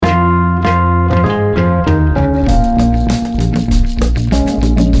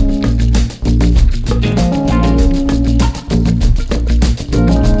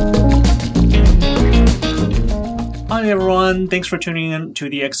everyone. Thanks for tuning in to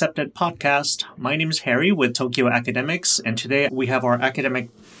the Accepted Podcast. My name is Harry with Tokyo Academics, and today we have our academic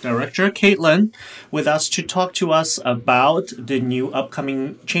director, Caitlin, with us to talk to us about the new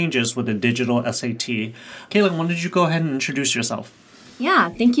upcoming changes with the digital SAT. Caitlin, why don't you go ahead and introduce yourself? Yeah,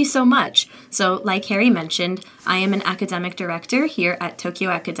 thank you so much. So, like Harry mentioned, I am an academic director here at Tokyo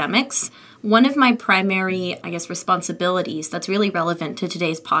Academics. One of my primary, responsibilities that's really relevant to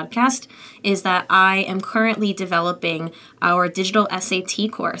today's podcast is that I am currently developing our digital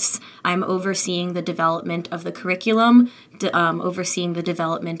SAT course. I'm overseeing the development of the curriculum, overseeing the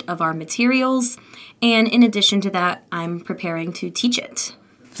development of our materials, and in addition to that, I'm preparing to teach it.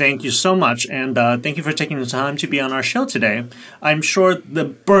 Thank you so much, and thank you for taking the time to be on our show today. I'm sure the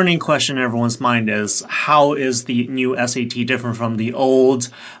burning question in everyone's mind is, how is the new SAT different from the old?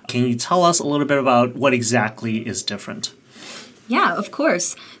 Can you tell us a little bit about what exactly is different? Yeah, of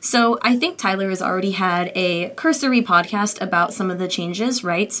course. So I think Tyler has already had a cursory podcast about some of the changes,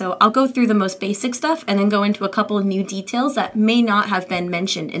 right? So I'll go through the most basic stuff and then go into a couple of new details that may not have been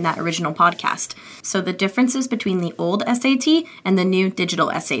mentioned in that original podcast. So the differences between the old SAT and the new digital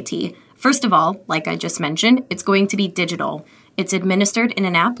SAT. First of all, like I just mentioned, it's going to be digital. It's administered in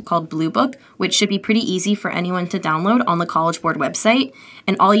an app called Blue Book, which should be pretty easy for anyone to download on the College Board website.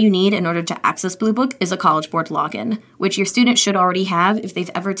 And all you need in order to access Blue Book is a College Board login, which your student should already have if they've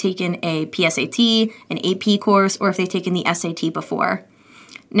ever taken a PSAT, an AP course, or if they've taken the SAT before.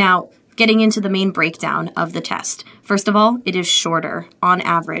 Now, getting into the main breakdown of the test. First of all, it is shorter on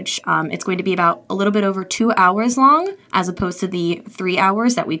average. It's going to be about a little bit over 2 hours long, as opposed to the 3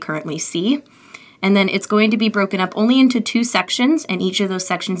 hours that we currently see. And then it's going to be broken up only into 2 sections, and each of those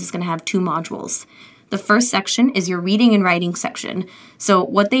sections is going to have 2 modules. The first section is your reading and writing section. So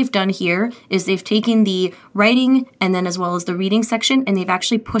what they've done here is they've taken the writing and then as well as the reading section, and they've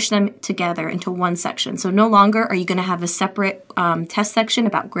actually pushed them together into one section. So no longer are you going to have a separate test section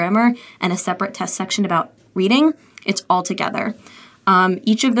about grammar and a separate test section about reading. It's all together.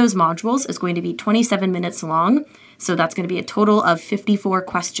 Each of those modules is going to be 27 minutes long. So that's going to be a total of 54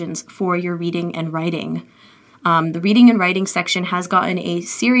 questions for your reading and writing. The reading and writing section has gotten a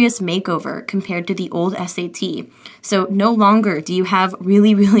serious makeover compared to the old SAT. So no longer do you have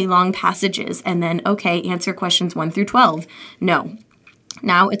really, really long passages and then, answer questions 1 through 12. No.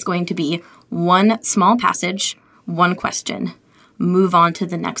 Now it's going to be one small passage, one question. Move on to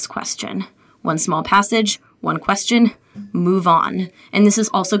the next question. One small passage, one question, move on. And this is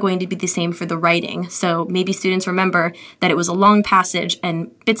also going to be the same for the writing. So maybe students remember that it was a long passage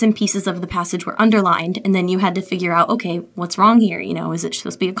and bits and pieces of the passage were underlined, and then you had to figure out, what's wrong here? Is it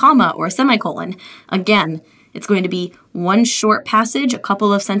supposed to be a comma or a semicolon? Again, it's going to be one short passage, a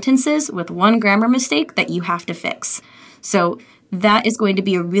couple of sentences with one grammar mistake that you have to fix. So that is going to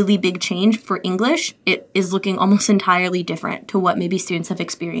be a really big change for English. It is looking almost entirely different to what maybe students have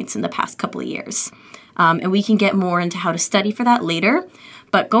experienced in the past couple of years. And we can get more into how to study for that later.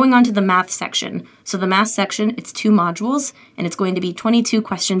 But going on to the math section. So the math section, it's 2 modules, and it's going to be 22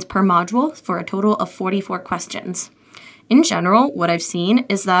 questions per module for a total of 44 questions. In general, what I've seen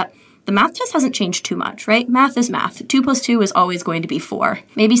is that the math test hasn't changed too much, right? Math is math. 2 plus 2 is always going to be 4.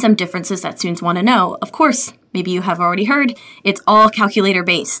 Maybe some differences that students want to know. Of course, maybe you have already heard, it's all calculator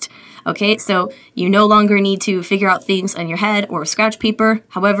based. Okay, so you no longer need to figure out things on your head or scratch paper.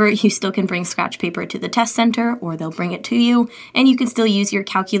 However, you still can bring scratch paper to the test center, or they'll bring it to you, and you can still use your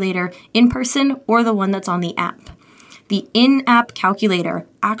calculator in person or the one that's on the app. The in-app calculator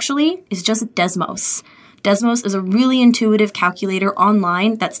actually is just Desmos. Desmos is a really intuitive calculator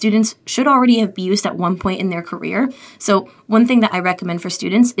online that students should already have used at one point in their career. So one thing that I recommend for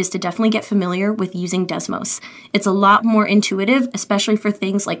students is to definitely get familiar with using Desmos. It's a lot more intuitive, especially for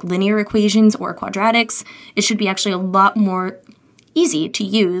things like linear equations or quadratics. It should be actually a lot more easy to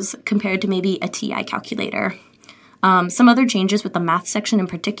use compared to maybe a TI calculator. Some other changes with the math section in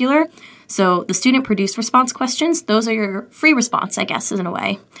particular. So the student-produced response questions, those are your free response, I guess, in a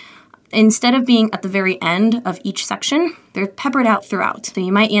way. Instead of being at the very end of each section, they're peppered out throughout. So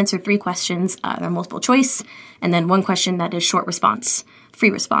you might answer 3 questions, they're multiple choice, and then 1 question that is short response, free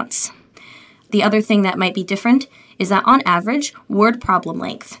response. The other thing that might be different is that on average, word problem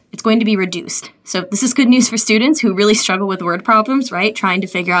length, it's going to be reduced. So this is good news for students who really struggle with word problems, right? Trying to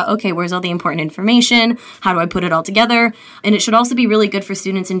figure out, where's all the important information? How do I put it all together? And it should also be really good for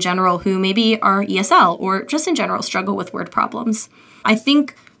students in general who maybe are ESL or just in general struggle with word problems. I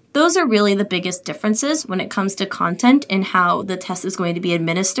think those are really the biggest differences when it comes to content and how the test is going to be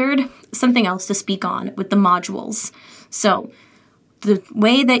administered. Something else to speak on with the modules. So the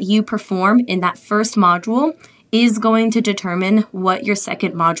way that you perform in that first module is going to determine what your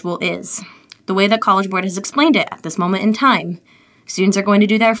second module is. the way that College Board has explained it at this moment in time, students are going to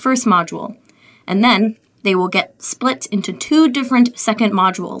do their first module, and then they will get split into 2 different second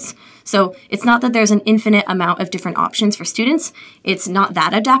modules. So it's not that there's an infinite amount of different options for students. It's not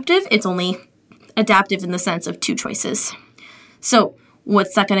that adaptive. It's only adaptive in the sense of 2 choices. So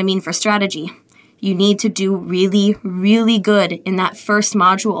what's that going to mean for strategy? You need to do really, really good in that first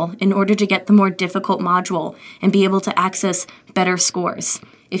module in order to get the more difficult module and be able to access better scores.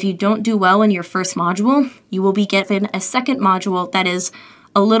 If you don't do well in your first module, you will be given a second module that is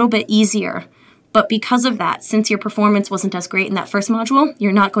a little bit easier. But because of that, since your performance wasn't as great in that first module,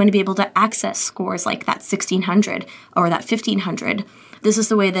 you're not going to be able to access scores like that 1600 or that 1500. This is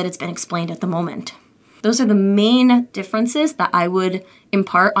the way that it's been explained at the moment. Those are the main differences that I would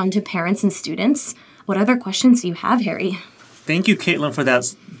impart onto parents and students. What other questions do you have, Harry? Thank you, Caitlin, for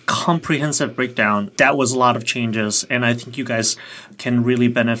that comprehensive breakdown. That was a lot of changes, and I think you guys can really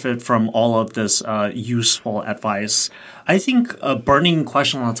benefit from all of this useful advice. I think a burning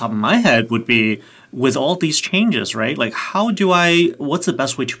question on the top of my head would be, with all these changes, right? Like, what's the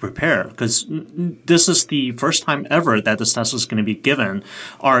best way to prepare? Because this is the first time ever that this test is going to be given.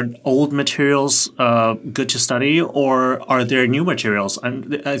 Are old materials good to study, or are there new materials?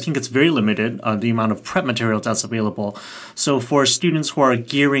 I think it's very limited, the amount of prep material that's available. So for students who are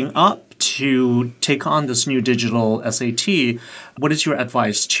gearing up to take on this new digital SAT, what is your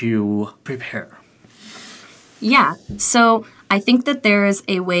advice to prepare? Yeah, so I think that there is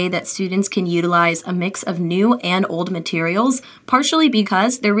a way that students can utilize a mix of new and old materials, partially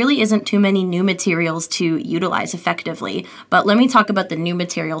because there really isn't too many new materials to utilize effectively. But let me talk about the new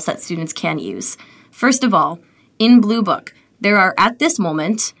materials that students can use. First of all, in Blue Book, there are, at this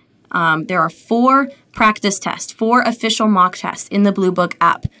moment, there are 4 practice tests, 4 official mock tests in the Blue Book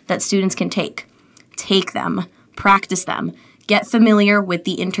app that students can take. Take them, practice them, get familiar with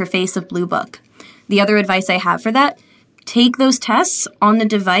the interface of Blue Book. The other advice I have for that, take those tests on the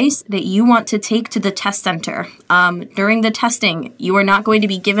device that you want to take to the test center. During the testing, you are not going to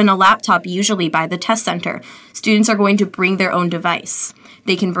be given a laptop usually by the test center. Students are going to bring their own device.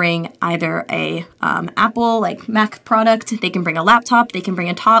 They can bring either a Apple, like Mac product, they can bring a laptop, they can bring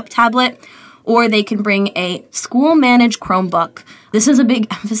a tablet, or they can bring a school-managed Chromebook. This is a big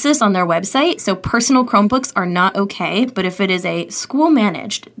emphasis on their website, so personal Chromebooks are not okay, but if it is a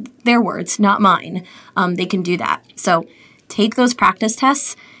school-managed, their words, not mine, they can do that. So take those practice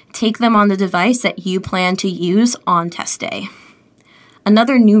tests, take them on the device that you plan to use on test day.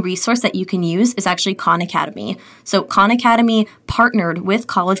 Another new resource that you can use is actually Khan Academy. So Khan Academy partnered with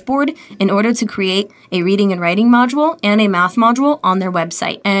College Board in order to create a reading and writing module and a math module on their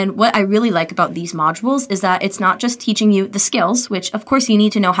website. And what I really like about these modules is that it's not just teaching you the skills, which of course you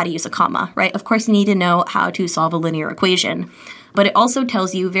need to know how to use a comma, right? Of course you need to know how to solve a linear equation. But it also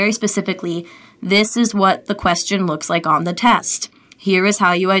tells you very specifically, this is what the question looks like on the test. Here is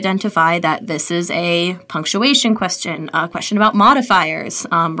how you identify that this is a punctuation question, a question about modifiers,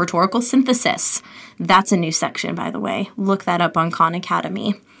 rhetorical synthesis. That's a new section, by the way. Look that up on Khan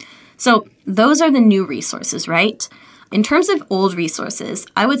Academy. So those are the new resources, right? In terms of old resources,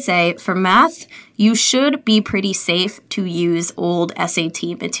 I would say for math, you should be pretty safe to use old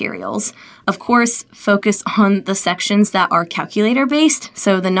SAT materials. Of course, focus on the sections that are calculator-based.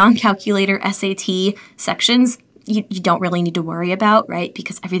 So the non-calculator SAT sections, you don't really need to worry about, right?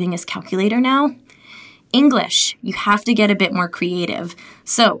 Because everything is calculator now. English, you have to get a bit more creative.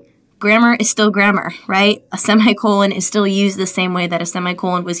 So grammar is still grammar, right? A semicolon is still used the same way that a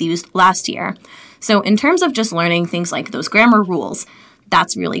semicolon was used last year. So in terms of just learning things like those grammar rules,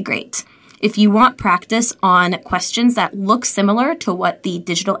 that's really great. If you want practice on questions that look similar to what the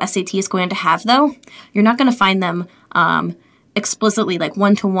digital SAT is going to have, though, you're not going to find them explicitly like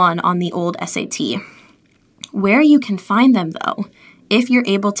one-to-one on the old SAT. Where you can find them, though, if you're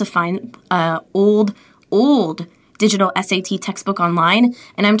able to find old digital SAT textbook online,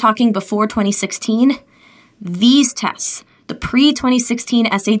 and I'm talking before 2016, these tests, the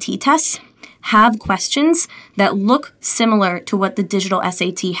pre-2016 SAT tests, have questions that look similar to what the digital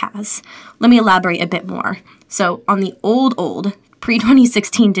SAT has. Let me elaborate a bit more. So on the old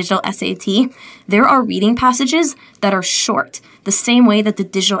pre-2016 digital SAT, there are reading passages that are short, the same way that the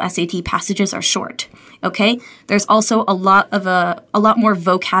digital SAT passages are short. Okay? There's also a lot more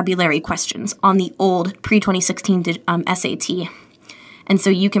vocabulary questions on the old pre-2016 SAT. And so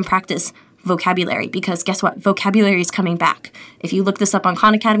you can practice vocabulary because guess what? Vocabulary is coming back. If you look this up on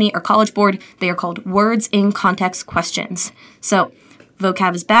Khan Academy or College Board, they are called words in context questions. So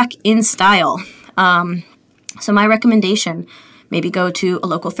vocab is back in style. So my recommendation, maybe go to a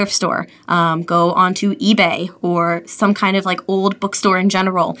local thrift store, go onto eBay or some kind of like old bookstore in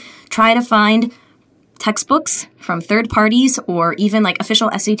general. Try to find textbooks from third parties or even like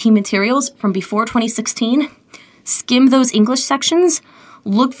official SAT materials from before 2016. Skim those English sections.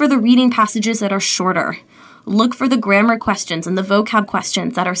 Look for the reading passages that are shorter. Look for the grammar questions and the vocab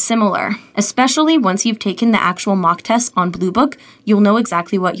questions that are similar. Especially once you've taken the actual mock test on Blue Book, you'll know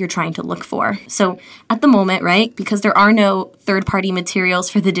exactly what you're trying to look for. So at the moment, right, because there are no third-party materials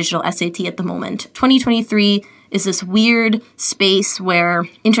for the digital SAT at the moment, 2023 is this weird space where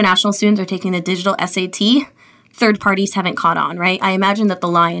international students are taking the digital SAT. Third parties haven't caught on, right? I imagine that the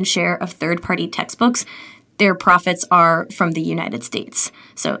lion's share of third-party textbooks, their profits are from the United States.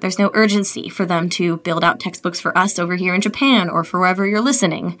 So there's no urgency for them to build out textbooks for us over here in Japan or for wherever you're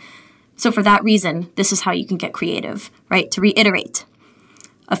listening. So for that reason, this is how you can get creative, right? To reiterate,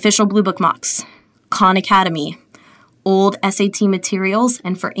 official Blue Book mocks, Khan Academy, old SAT materials,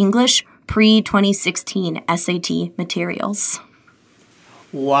 and for English, pre-2016 SAT materials.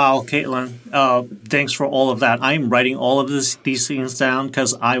 Wow, Caitlin, thanks for all of that. I'm writing all of these things down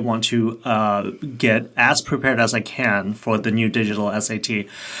because I want to get as prepared as I can for the new digital SAT.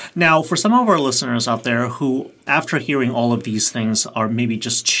 Now, for some of our listeners out there who, after hearing all of these things, are maybe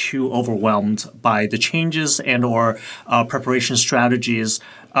just too overwhelmed by the changes and or preparation strategies,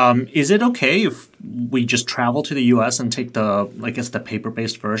 is it okay if we just travel to the U.S. and take the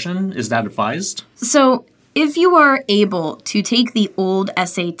paper-based version? Is that advised? So if you are able to take the old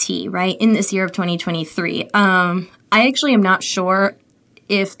SAT, right, in this year of 2023, I actually am not sure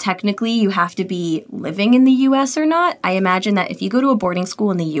if technically you have to be living in the U.S. or not. I imagine that if you go to a boarding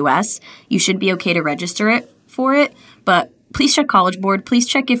school in the U.S., you should be okay to register for it, but please check College Board. Please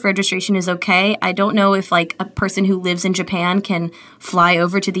check if registration is okay. I don't know if like a person who lives in Japan can fly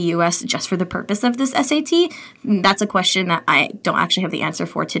over to the U.S. just for the purpose of this SAT. That's a question that I don't actually have the answer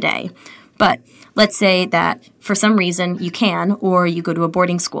for today. But let's say that for some reason you can, or you go to a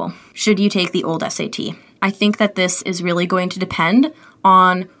boarding school. Should you take the old SAT? I think that this is really going to depend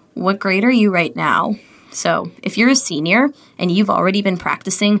on what grade are you right now. So if you're a senior and you've already been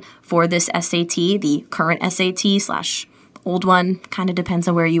practicing for this SAT, the current SAT/old one, kind of depends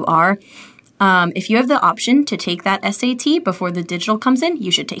on where you are. If you have the option to take that SAT before the digital comes in,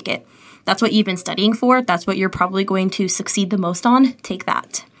 you should take it. That's what you've been studying for. That's what you're probably going to succeed the most on. Take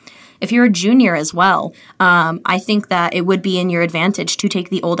that. If you're a junior as well, I think that it would be in your advantage to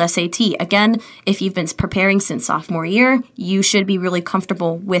take the old SAT. Again, if you've been preparing since sophomore year, you should be really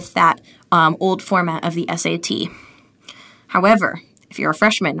comfortable with that old format of the SAT. However, if you're a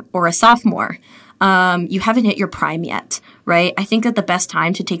freshman or a sophomore, you haven't hit your prime yet, right? I think that the best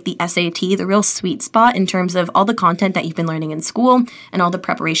time to take the SAT, the real sweet spot in terms of all the content that you've been learning in school and all the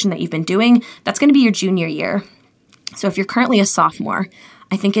preparation that you've been doing, that's going to be your junior year. So if you're currently a sophomore,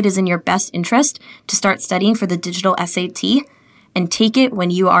 I think it is in your best interest to start studying for the digital SAT and take it when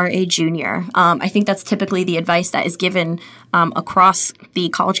you are a junior. I think that's typically the advice that is given across the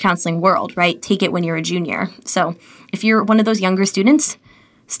college counseling world, right? Take it when you're a junior. So if you're one of those younger students,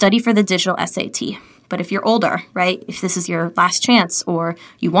 study for the digital SAT. But if you're older, right, if this is your last chance or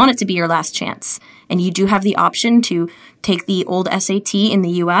you want it to be your last chance and you do have the option to take the old SAT in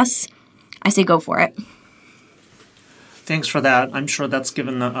the US, I say go for it. Thanks for that. I'm sure that's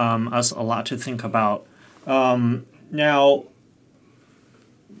given us a lot to think about. Now,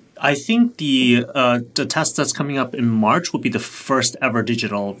 I think the test that's coming up in March will be the first ever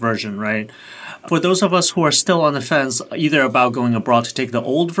digital version, right? For those of us who are still on the fence, either about going abroad to take the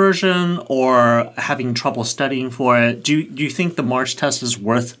old version or having trouble studying for it, do you think the March test is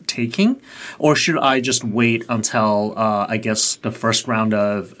worth taking? Or should I just wait until, the first round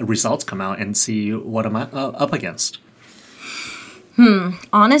of results come out and see what I'm up against?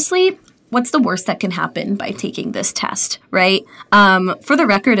 Honestly, what's the worst that can happen by taking this test, right? For the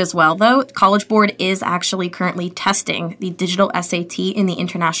record as well, though, College Board is actually currently testing the digital SAT in the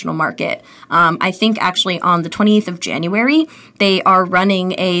international market. I think actually on the 20th of January, they are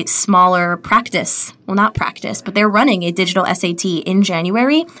running a smaller practice. Well, not practice, but they're running a digital SAT in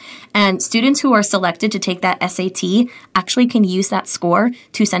January. And students who are selected to take that SAT actually can use that score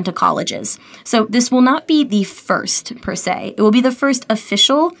to send to colleges. So this will not be the first, per se. It will be the first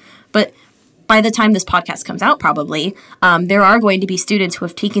official, but by the time this podcast comes out, probably, there are going to be students who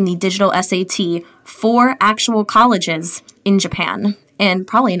have taken the digital SAT for actual colleges in Japan and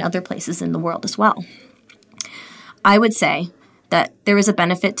probably in other places in the world as well. I would say that there is a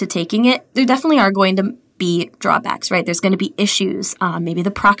benefit to taking it. There definitely are going to be drawbacks, right? There's going to be issues. Maybe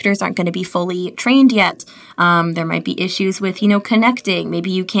the proctors aren't going to be fully trained yet. There might be issues with, connecting.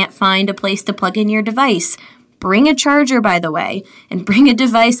 Maybe you can't find a place to plug in your device. Bring a charger, by the way, and bring a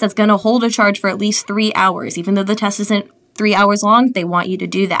device that's going to hold a charge for at least 3 hours. Even though the test isn't 3 hours long, they want you to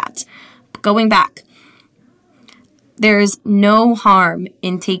do that. Going back, there's no harm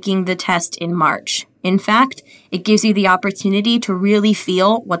in taking the test in March. In fact, it gives you the opportunity to really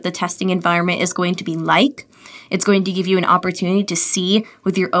feel what the testing environment is going to be like. It's going to give you an opportunity to see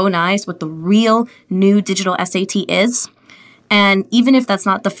with your own eyes what the real new digital SAT is. And even if that's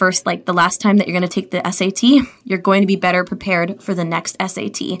not the last time that you're going to take the SAT, you're going to be better prepared for the next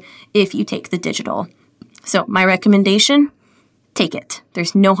SAT if you take the digital. So my recommendation, take it.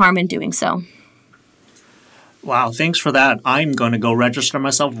 There's no harm in doing so. Wow, thanks for that. I'm going to go register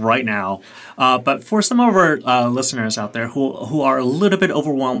myself right now. But for some of our listeners out there who are a little bit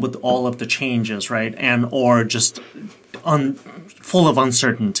overwhelmed with all of the changes, right, and or just full of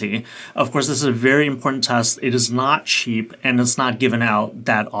uncertainty, of course, this is a very important test. It is not cheap, and it's not given out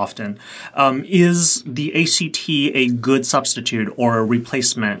that often. Is the ACT a good substitute or a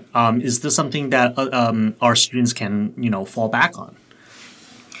replacement? Is this something that our students can, fall back on?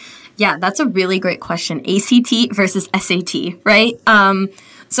 Yeah, that's a really great question. ACT versus SAT, right?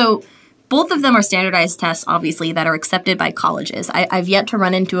 So both of them are standardized tests, obviously, that are accepted by colleges. I've yet to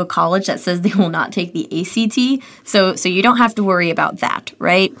run into a college that says they will not take the ACT, so you don't have to worry about that,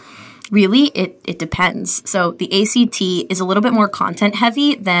 right? Really, it depends. So the ACT is a little bit more content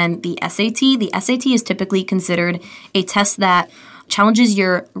heavy than the SAT. The SAT is typically considered a test that challenges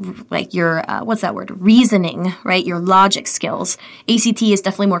your reasoning, right? Your logic skills. ACT is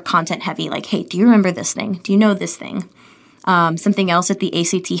definitely more content heavy. Like, hey, do you remember this thing? Do you know this thing? Something else that the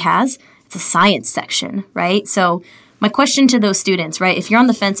ACT has, it's a science section, right? So my question to those students, right? If you're on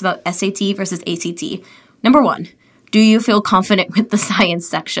the fence about SAT versus ACT, number one, do you feel confident with the science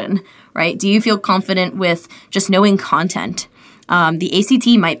section, right? Do you feel confident with just knowing content? The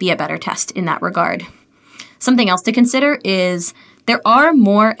ACT might be a better test in that regard. Something else to consider is there are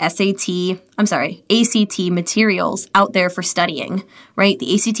more ACT materials out there for studying, right?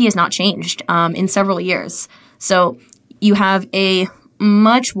 The ACT has not changed in several years. So you have a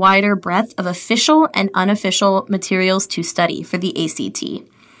much wider breadth of official and unofficial materials to study for the ACT.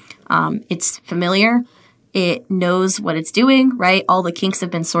 It's familiar. It knows what it's doing, right? All the kinks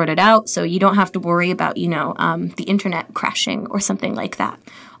have been sorted out, so you don't have to worry about, the internet crashing or something like that.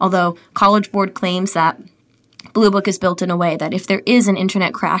 Although College Board claims that Blue Book is built in a way that if there is an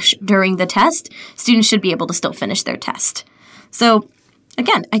internet crash during the test, students should be able to still finish their test. So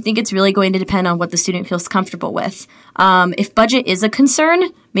again, I think it's really going to depend on what the student feels comfortable with. If budget is a concern,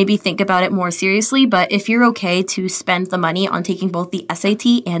 maybe think about it more seriously. But if you're okay to spend the money on taking both the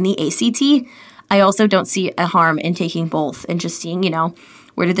SAT and the ACT, I also don't see a harm in taking both and just seeing,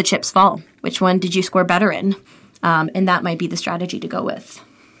 where did the chips fall? Which one did you score better in? And that might be the strategy to go with.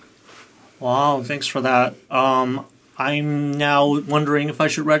 Wow, thanks for that. I'm now wondering if I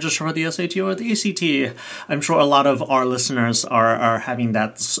should register for the SAT or the ACT. I'm sure a lot of our listeners are having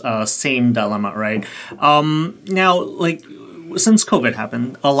that same dilemma, right? Now, since COVID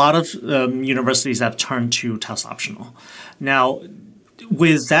happened, a lot of universities have turned to test optional. Now,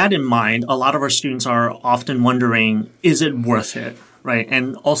 with that in mind, a lot of our students are often wondering, is it worth it, right?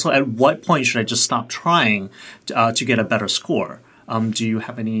 And also, at what point should I just stop trying to get a better score? Do you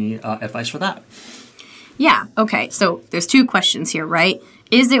have any advice for that? Yeah, okay. So there's two questions here, right?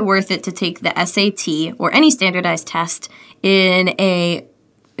 Is it worth it to take the SAT or any standardized test in a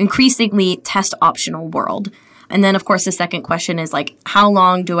increasingly test optional world? And then, of course, the second question is how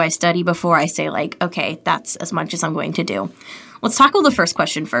long do I study before I say okay, that's as much as I'm going to do? Let's tackle the first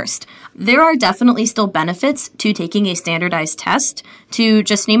question first. There are definitely still benefits to taking a standardized test. To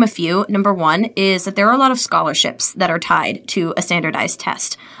just name a few, number one is that there are a lot of scholarships that are tied to a standardized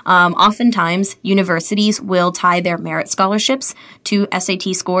test. Oftentimes, universities will tie their merit scholarships to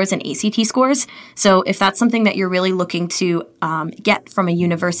SAT scores and ACT scores. So if that's something that you're really looking to get from a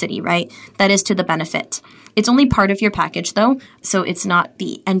university, right, that is to the benefit. It's only part of your package, though, so it's not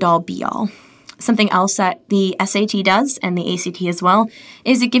the end-all, be-all. Something else that the SAT does, and the ACT as well,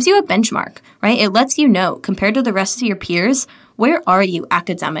 is it gives you a benchmark, right? It lets you know, compared to the rest of your peers, where are you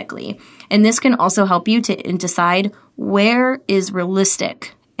academically? And this can also help you to decide where is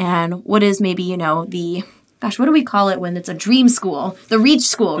realistic and what is maybe, what do we call it when it's a dream school? The reach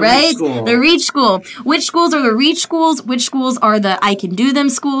school, right? The reach school. Which schools are the reach schools? Which schools are the I can do them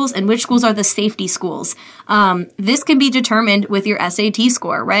schools? And which schools are the safety schools? This can be determined with your SAT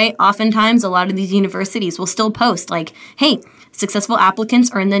score, right? Oftentimes, a lot of these universities will still post hey, Successful applicants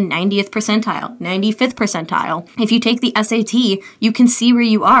are in the 90th percentile, 95th percentile. If you take the SAT, you can see where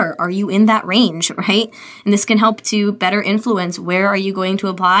you are. Are you in that range, right? And this can help to better influence where are you going to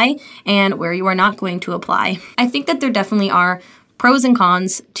apply and where you are not going to apply. I think that there definitely are pros and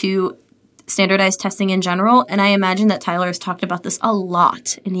cons to standardized testing in general, and I imagine that Tyler has talked about this a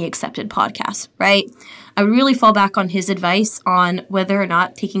lot in the Accepted podcast, right? I would really fall back on his advice on whether or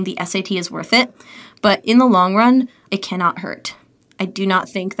not taking the SAT is worth it, but in the long run, it cannot hurt. I do not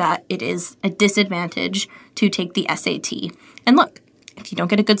think that it is a disadvantage to take the SAT. And look, if you don't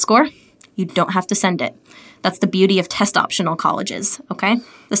get a good score, you don't have to send it. That's the beauty of test optional colleges, okay?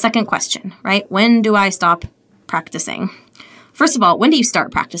 The second question, right? When do I stop practicing? First of all, when do you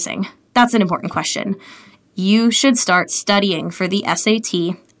start practicing? That's an important question. You should start studying for the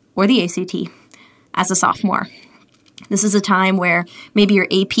SAT or the ACT as a sophomore. This is a time where maybe your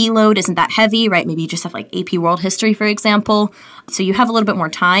AP load isn't that heavy, right? Maybe you just have like AP World History, for example. So you have a little bit more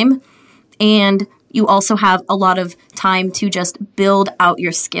time, and you also have a lot of time to just build out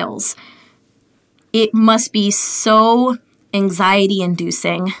your skills. It must be so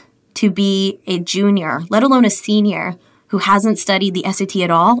anxiety-inducing to be a junior, let alone a senior, who hasn't studied the SAT at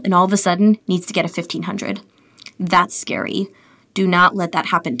all and all of a sudden needs to get a 1500. That's scary. Do not let that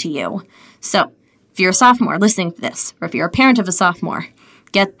happen to you. So if you're a sophomore listening to this, or if you're a parent of a sophomore,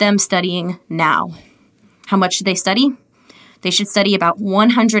 get them studying now. How much should they study? They should study about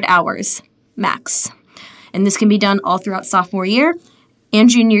 100 hours max. And this can be done all throughout sophomore year and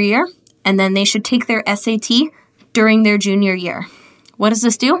junior year. And then they should take their SAT during their junior year. What does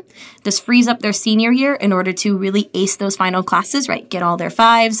this do? This frees up their senior year in order to really ace those final classes, right? Get all their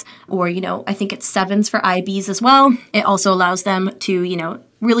 5s, or, I think it's 7s for IBs as well. It also allows them to,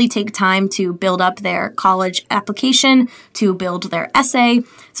 really take time to build up their college application, to build their essay,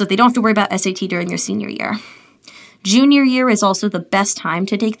 so they don't have to worry about SAT during their senior year. Junior year is also the best time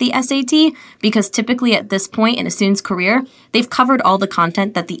to take the SAT because typically at this point in a student's career, they've covered all the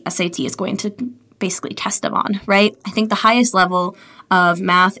content that the SAT is going to basically test them on, right? I think the highest level of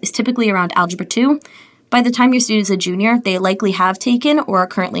math is typically around Algebra 2. By the time your student is a junior, they likely have taken or are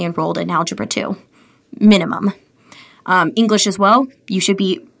currently enrolled in Algebra 2, minimum. English as well, you should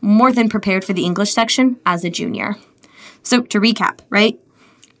be more than prepared for the English section as a junior. So to recap, right?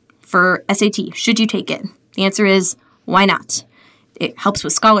 For SAT, should you take it? The answer is, why not? It helps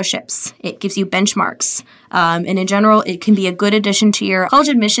with scholarships. It gives you benchmarks. And in general, it can be a good addition to your college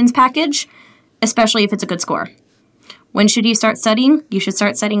admissions package, especially if it's a good score. When should you start studying? You should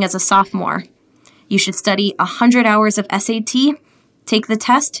start studying as a sophomore. You should study 100 hours of SAT, take the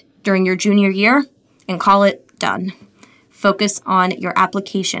test during your junior year, and call it done. Focus on your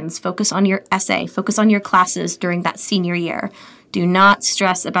applications, focus on your essay, focus on your classes during that senior year. Do not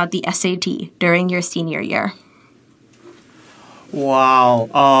stress about the SAT during your senior year. Wow.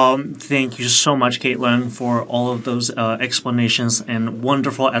 Thank you so much, Caitlin, for all of those explanations and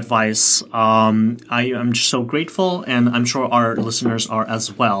wonderful advice. I am just so grateful, and I'm sure our listeners are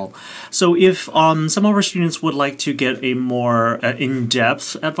as well. So if some of our students would like to get a more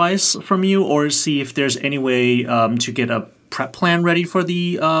in-depth advice from you, or see if there's any way to get a prep plan ready for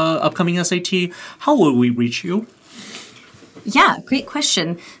the upcoming SAT, how will we reach you? Yeah, great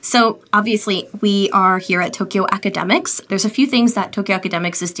question. So obviously we are here at Tokyo Academics. There's a few things that Tokyo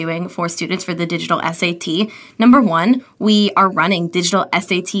Academics is doing for students for the digital SAT. Number one, we are running digital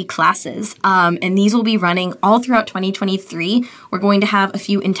SAT classes, and these will be running all throughout 2023. We're going to have a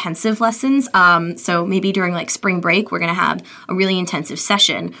few intensive lessons. So maybe during like spring break, we're going to have a really intensive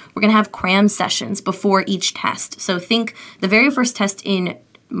session. We're going to have cram sessions before each test. So think the very first test in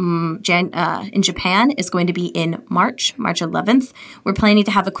Japan is going to be in March 11th. We're planning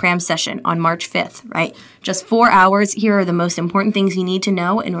to have a cram session on March 5th, right? Just 4 hours. Here are the most important things you need to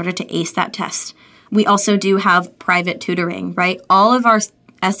know in order to ace that test. We also do have private tutoring, right? All of our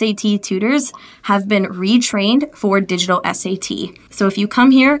SAT tutors have been retrained for digital SAT. So if you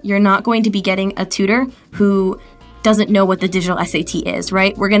come here, you're not going to be getting a tutor who doesn't know what the digital SAT is,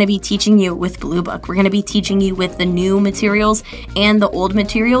 right? We're going to be teaching you with Blue Book. We're going to be teaching you with the new materials and the old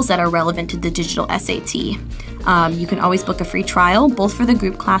materials that are relevant to the digital SAT. You can always book a free trial, both for the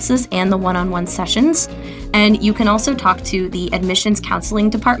group classes and the one-on-one sessions. And you can also talk to the admissions counseling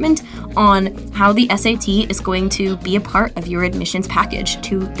department on how the SAT is going to be a part of your admissions package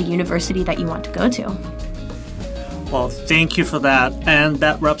to the university that you want to go to. Well, thank you for that. And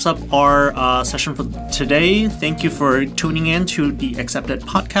that wraps up our session for today. Thank you for tuning in to the Accepted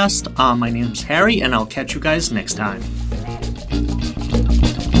podcast. My name is Harry, and I'll catch you guys next time.